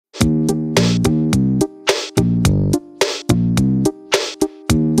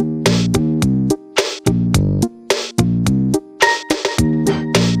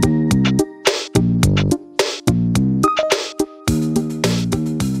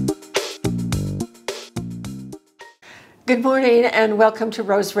Good morning and welcome to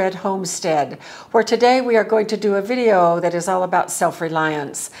Rose Red Homestead, where today we are going to do a video that is all about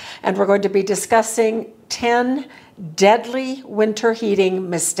self-reliance, and we're going to be discussing 10 deadly winter heating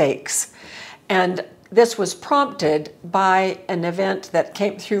mistakes. And this was prompted by an event that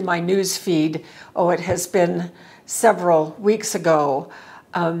came through my news feed, it has been several weeks ago,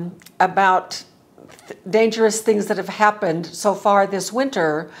 about dangerous things that have happened so far this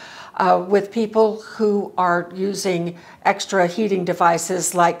winter with people who are using extra heating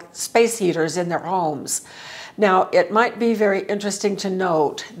devices like space heaters in their homes. Now, it might be very interesting to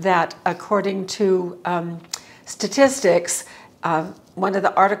note that according to statistics, one of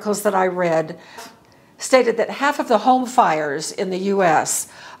the articles that I read stated that half of the home fires in the U.S.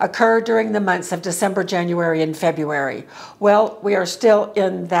 occur during the months of December, January, and February. Well, we are still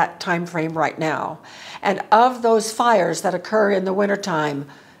in that time frame right now. And of those fires that occur in the wintertime,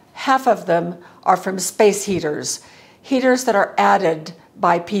 half of them are from space heaters, heaters that are added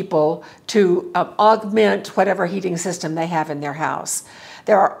by people to augment whatever heating system they have in their house.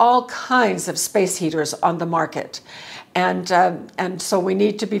 There are all kinds of space heaters on the market. And so we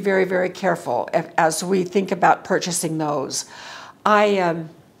need to be very, very careful as we think about purchasing those. When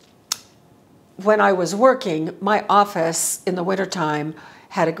I was working, my office in the wintertime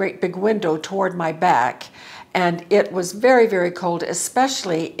had a great big window toward my back, and it was very, very cold,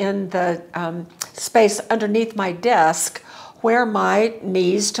 especially in the space underneath my desk where my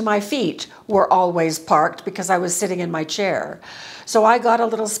knees to my feet were always parked because I was sitting in my chair. So I got a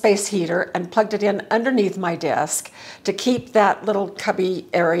little space heater and plugged it in underneath my desk to keep that little cubby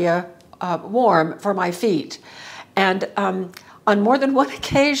area warm for my feet. And on more than one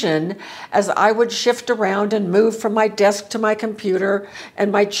occasion, as I would shift around and move from my desk to my computer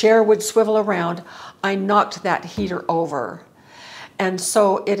and my chair would swivel around, I knocked that heater over. And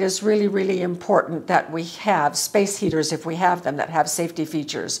so it is really, really important that we have space heaters, if we have them, that have safety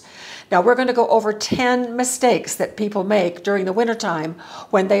features. Now we're going to go over 10 mistakes that people make during the wintertime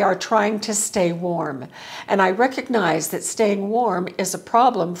when they are trying to stay warm. And I recognize that staying warm is a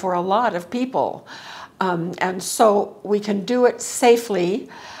problem for a lot of people. And so we can do it safely,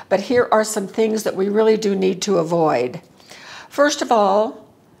 but here are some things that we really do need to avoid. First of all,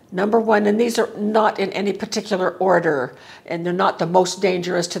 number one, and these are not in any particular order, and they're not the most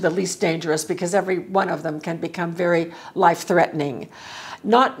dangerous to the least dangerous because every one of them can become very life-threatening.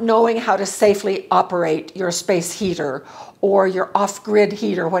 Not knowing how to safely operate your space heater or your off-grid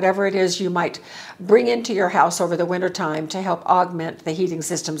heater, whatever it is you might bring into your house over the wintertime to help augment the heating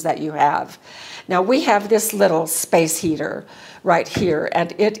systems that you have. Now, we have this little space heater right here,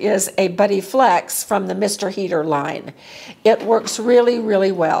 and it is a Buddy Flex from the Mr. Heater line. It works really,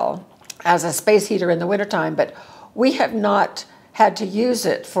 really well as a space heater in the wintertime, but we have not had to use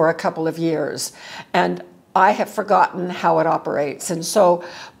it for a couple of years, and I have forgotten how it operates. And so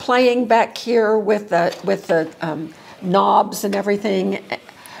playing back here with the knobs and everything,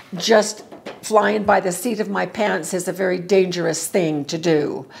 just flying by the seat of my pants is a very dangerous thing to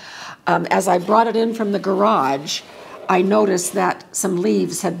do. As I brought it in from the garage, I noticed that some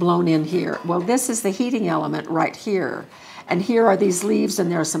leaves had blown in here. Well, this is the heating element right here. And here are these leaves, and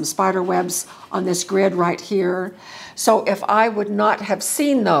there are some spider webs on this grid right here. So if I would not have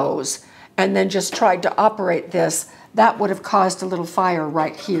seen those and then just tried to operate this, that would have caused a little fire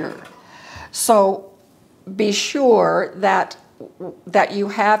right here. So be sure that you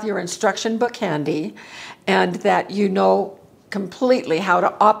have your instruction book handy and that you know completely how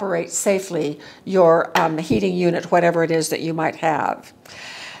to operate safely your heating unit, whatever it is that you might have.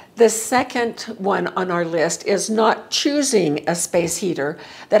 The second one on our list is not choosing a space heater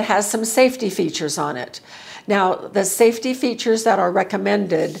that has some safety features on it. Now, the safety features that are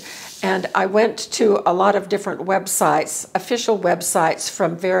recommended, and I went to a lot of different websites, official websites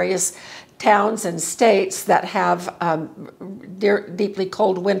from various towns and states that have deeply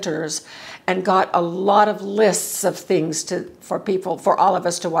cold winters, and got a lot of lists of things for all of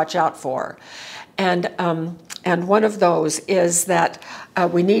us to watch out for. And one of those is that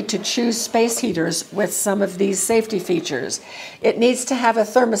we need to choose space heaters with some of these safety features. It needs to have a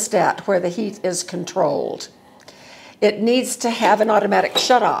thermostat where the heat is controlled. It needs to have an automatic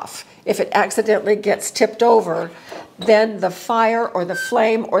shutoff. If it accidentally gets tipped over, then the fire or the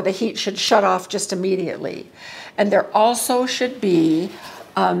flame or the heat should shut off just immediately. And there also should be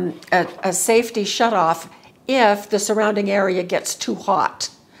a safety shutoff if the surrounding area gets too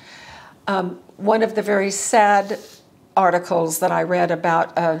hot. One of the very sad articles that I read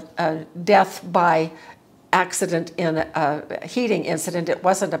about a death by accident in a heating incident, it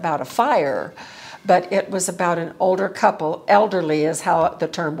wasn't about a fire, but it was about an older couple. Elderly is how the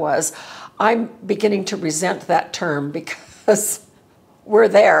term was. I'm beginning to resent that term because we're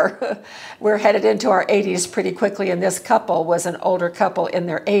there. We're headed into our 80s pretty quickly, and this couple was an older couple in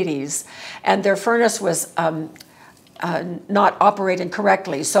their 80s, and their furnace was not operating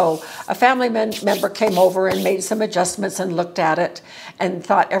correctly. So a family member came over and made some adjustments and looked at it and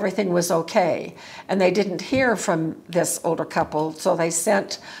thought everything was okay. And they didn't hear from this older couple, so they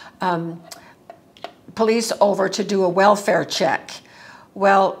sent police over to do a welfare check.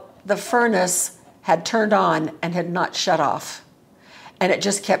 Well, the furnace had turned on and had not shut off. And it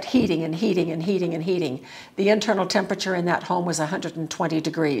just kept heating and heating and heating and heating. The internal temperature in that home was 120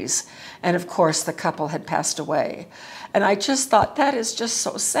 degrees. And of course, the couple had passed away. And I just thought that is just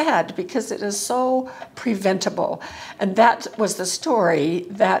so sad because it is so preventable. And that was the story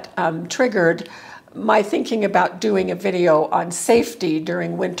that triggered my thinking about doing a video on safety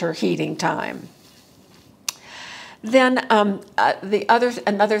during winter heating time. Then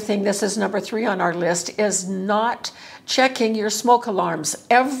another thing, this is number 3 on our list, is not checking your smoke alarms.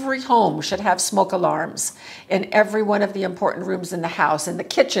 Every home should have smoke alarms in every one of the important rooms in the house, in the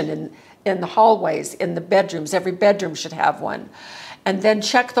kitchen, in the hallways, in the bedrooms. Every bedroom should have one. And then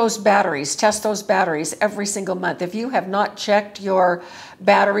check those batteries, test those batteries every single month. If you have not checked your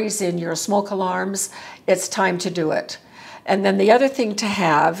batteries in your smoke alarms, it's time to do it. And then the other thing to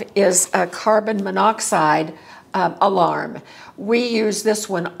have is a carbon monoxide alarm. We use this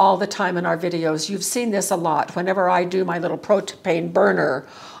one all the time in our videos. You've seen this a lot. Whenever I do my little propane burner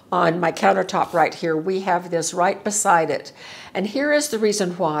on my countertop right here, we have this right beside it. And here is the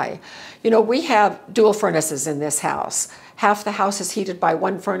reason why. You know, we have dual furnaces in this house. Half the house is heated by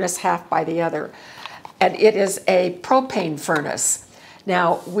one furnace, half by the other. And it is a propane furnace.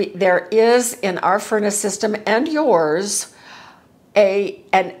 Now, there is in our furnace system and yours a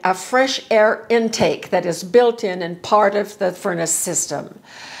fresh air intake that is built in and part of the furnace system,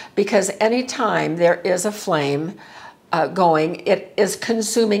 because anytime there is a flame going, it is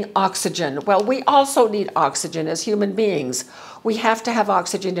consuming oxygen. Well, we also need oxygen as human beings. We have to have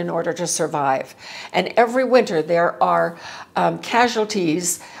oxygen in order to survive. And every winter there are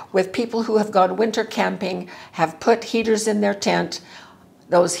casualties with people who have gone winter camping, have put heaters in their tent.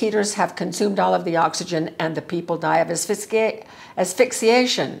 Those heaters have consumed all of the oxygen and the people die of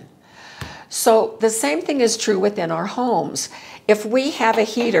asphyxiation. So the same thing is true within our homes. If we have a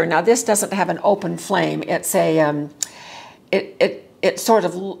heater, now this doesn't have an open flame, it's a,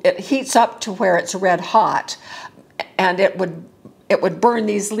 it heats up to where it's red hot, and it would burn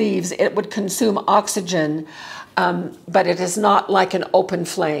these leaves, it would consume oxygen, but it is not like an open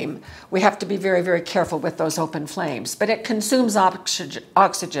flame. We have to be very, very careful with those open flames. But it consumes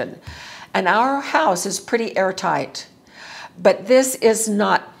oxygen. And our house is pretty airtight. But this is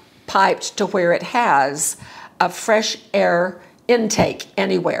not piped to where it has a fresh air intake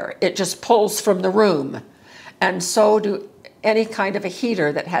anywhere. It just pulls from the room. And so do any kind of a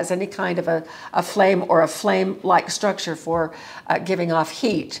heater that has any kind of a flame or a flame-like structure for giving off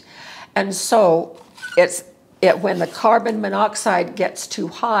heat. And so when the carbon monoxide gets too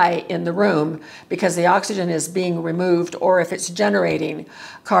high in the room because the oxygen is being removed, or if it's generating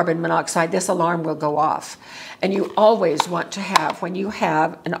carbon monoxide, this alarm will go off. And you always want to have, when you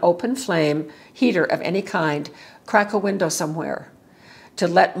have an open flame heater of any kind, crack a window somewhere to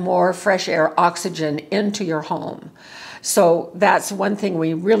let more fresh air, oxygen into your home. So that's one thing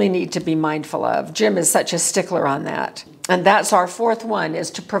we really need to be mindful of. Jim is such a stickler on that. And that's our 4th one, is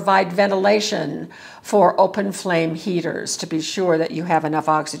to provide ventilation for open flame heaters to be sure that you have enough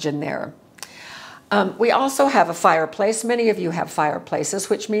oxygen there. We also have a fireplace. Many of you have fireplaces,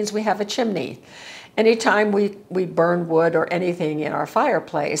 which means we have a chimney. Anytime we burn wood or anything in our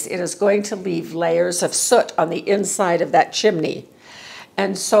fireplace, it is going to leave layers of soot on the inside of that chimney.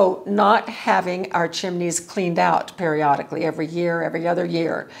 And so not having our chimneys cleaned out periodically, every year, every other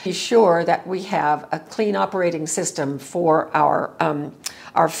year, be sure that we have a clean operating system for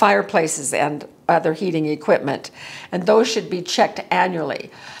our fireplaces and other heating equipment. And those should be checked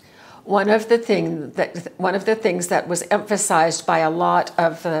annually. One of the things that was emphasized by a lot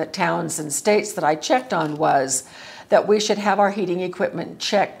of the towns and states that I checked on was that we should have our heating equipment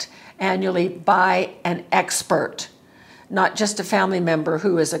checked annually by an expert. Not just a family member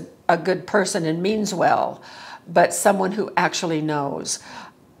who is a good person and means well, but someone who actually knows.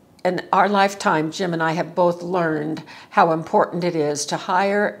 In our lifetime, Jim and I have both learned how important it is to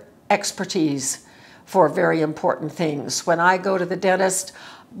hire expertise for very important things. When I go to the dentist,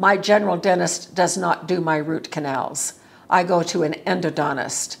 my general dentist does not do my root canals. I go to an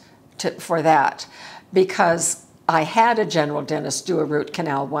endodontist for that, because I had a general dentist do a root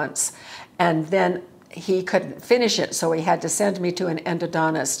canal once, and then he couldn't finish it, so he had to send me to an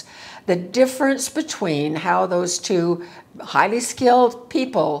endodontist. The difference between how those two highly skilled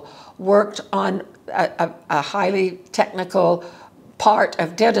people worked on a highly technical part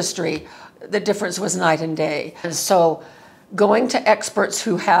of dentistry, the difference was night and day. And so going to experts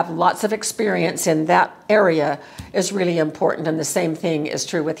who have lots of experience in that area is really important, and the same thing is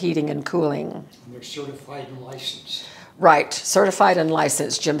true with heating and cooling. And they're certified and licensed. Right, certified and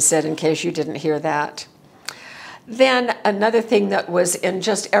licensed, Jim said, in case you didn't hear that. Then another thing that was in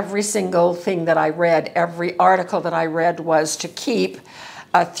just every single thing that I read, every article that I read, was to keep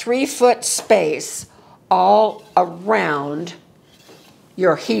a 3-foot space all around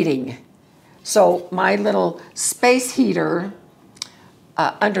your heating. So my little space heater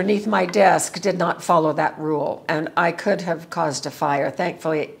underneath my desk did not follow that rule, and I could have caused a fire.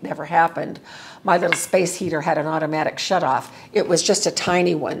 Thankfully, it never happened. My little space heater had an automatic shut-off. It was just a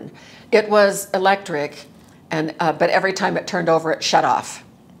tiny one. It was electric, and but every time it turned over, it shut off.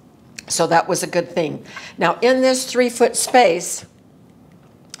 So that was a good thing. Now, in this 3-foot space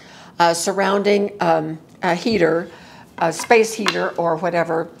surrounding a heater, a space heater or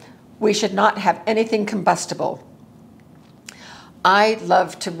whatever, we should not have anything combustible. I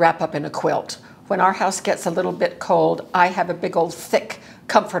love to wrap up in a quilt. When our house gets a little bit cold, I have a big old thick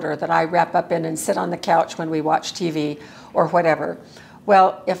comforter that I wrap up in and sit on the couch when we watch TV or whatever.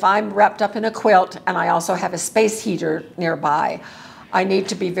 Well, if I'm wrapped up in a quilt and I also have a space heater nearby, I need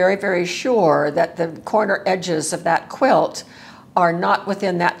to be very, very sure that the corner edges of that quilt are not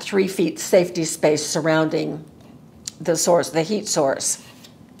within that 3 feet safety space surrounding the source, the heat source.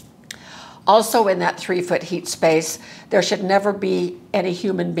 Also in that 3-foot heat space, there should never be any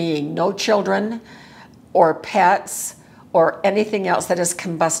human being, no children or pets or anything else that is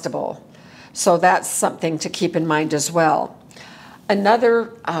combustible. So that's something to keep in mind as well.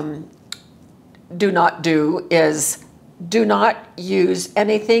 Another do not do is do not use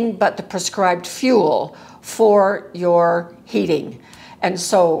anything but the prescribed fuel for your heating. And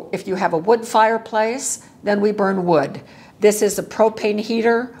so if you have a wood fireplace, then we burn wood. This is a propane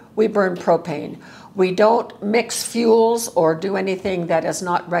heater, we burn propane. We don't mix fuels or do anything that is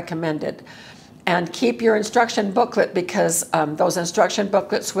not recommended. And keep your instruction booklet, because those instruction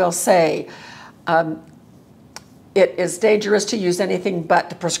booklets will say it is dangerous to use anything but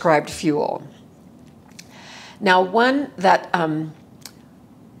the prescribed fuel. Now, one that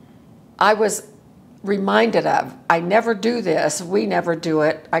I was reminded of, I never do this, we never do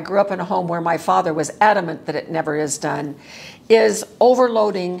it, I grew up in a home where my father was adamant that it never is done, is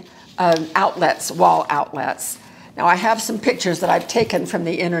overloading outlets, wall outlets. Now, I have some pictures that I've taken from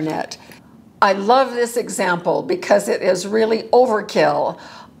the internet. I love this example because it is really overkill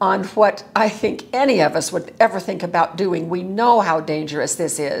on what I think any of us would ever think about doing. We know how dangerous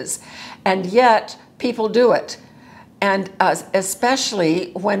this is, and yet people do it. And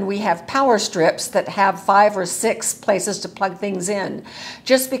especially when we have power strips that have 5 or 6 places to plug things in.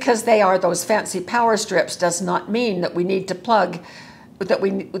 Just because they are those fancy power strips does not mean that we need to plug, that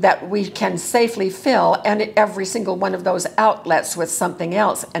we can safely fill every single one of those outlets with something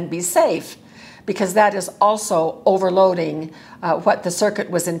else and be safe, because that is also overloading what the circuit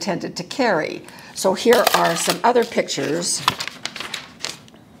was intended to carry. So here are some other pictures.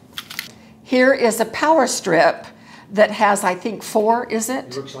 Here is a power strip that has, I think, 4, is it?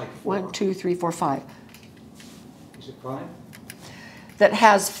 It looks like 4. 1, 2, 3, 4, 5. Is it 5? That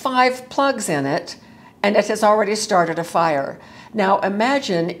has 5 plugs in it, and it has already started a fire. Now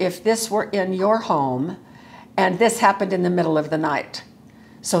imagine if this were in your home and this happened in the middle of the night.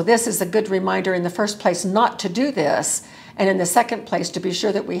 So this is a good reminder in the first place not to do this, and in the second place to be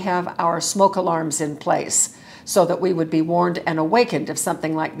sure that we have our smoke alarms in place so that we would be warned and awakened if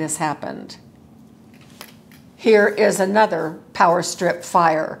something like this happened. Here is another power strip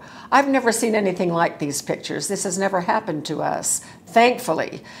fire. I've never seen anything like these pictures. This has never happened to us,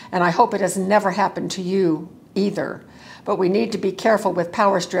 thankfully, and I hope it has never happened to you either. But we need to be careful with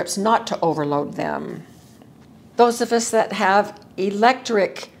power strips not to overload them. Those of us that have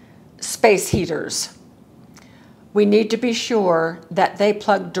electric space heaters, we need to be sure that they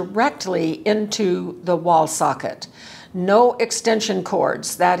plug directly into the wall socket. No extension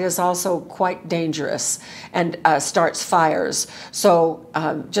cords. That is also quite dangerous and starts fires. So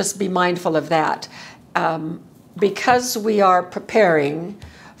just be mindful of that. Because we are preparing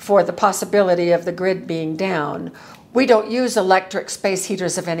for the possibility of the grid being down, we don't use electric space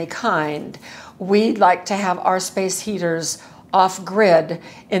heaters of any kind. We like to have our space heaters off grid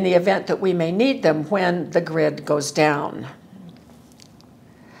in the event that we may need them when the grid goes down.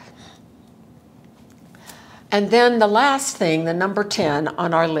 And then the last thing, the number 10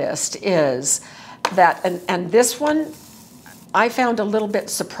 on our list, is that, and this one I found a little bit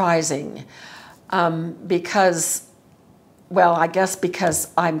surprising because, well, I guess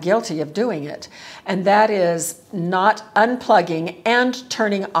because I'm guilty of doing it, and that is not unplugging and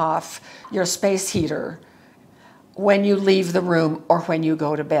turning off your space heater when you leave the room or when you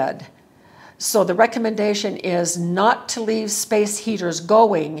go to bed. So the recommendation is not to leave space heaters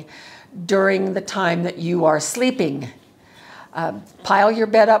going during the time that you are sleeping. Pile your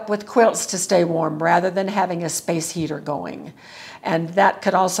bed up with quilts to stay warm rather than having a space heater going. And that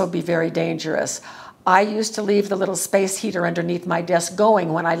could also be very dangerous. I used to leave the little space heater underneath my desk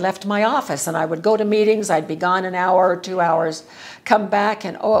going when I left my office, and I would go to meetings. I'd be gone an hour or 2 hours, come back,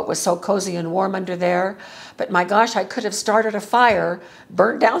 and oh, it was so cozy and warm under there. But my gosh, I could have started a fire,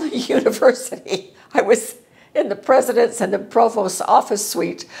 burned down the university. I was in the president's and the provost's office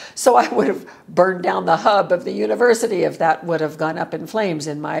suite, so I would have burned down the hub of the university if that would have gone up in flames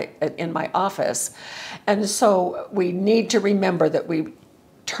in my office. And so we need to remember that we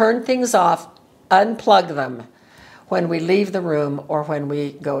turn things off, unplug them when we leave the room or when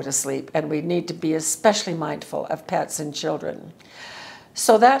we go to sleep. And we need to be especially mindful of pets and children.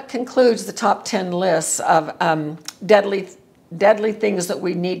 So that concludes the top 10 lists of deadly things that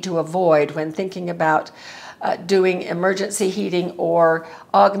we need to avoid when thinking about doing emergency heating or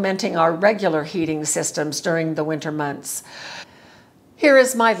augmenting our regular heating systems during the winter months. Here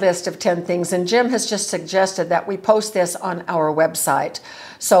is my list of 10 things, and Jim has just suggested that we post this on our website.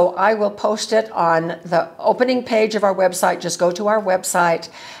 So I will post it on the opening page of our website. Just go to our website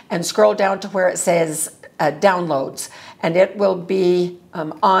and scroll down to where it says downloads, and it will be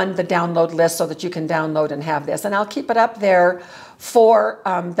on the download list so that you can download and have this. And I'll keep it up there for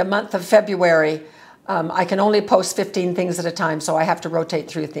the month of February. I can only post 15 things at a time, so I have to rotate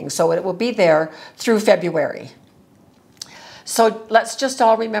through things. So it will be there through February. So let's just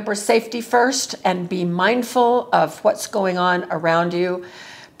all remember safety first and be mindful of what's going on around you.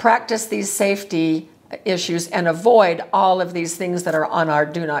 Practice these safety issues and avoid all of these things that are on our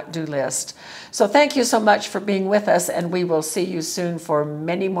do not do list. So thank you so much for being with us, and we will see you soon for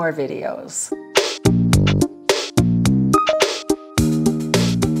many more videos.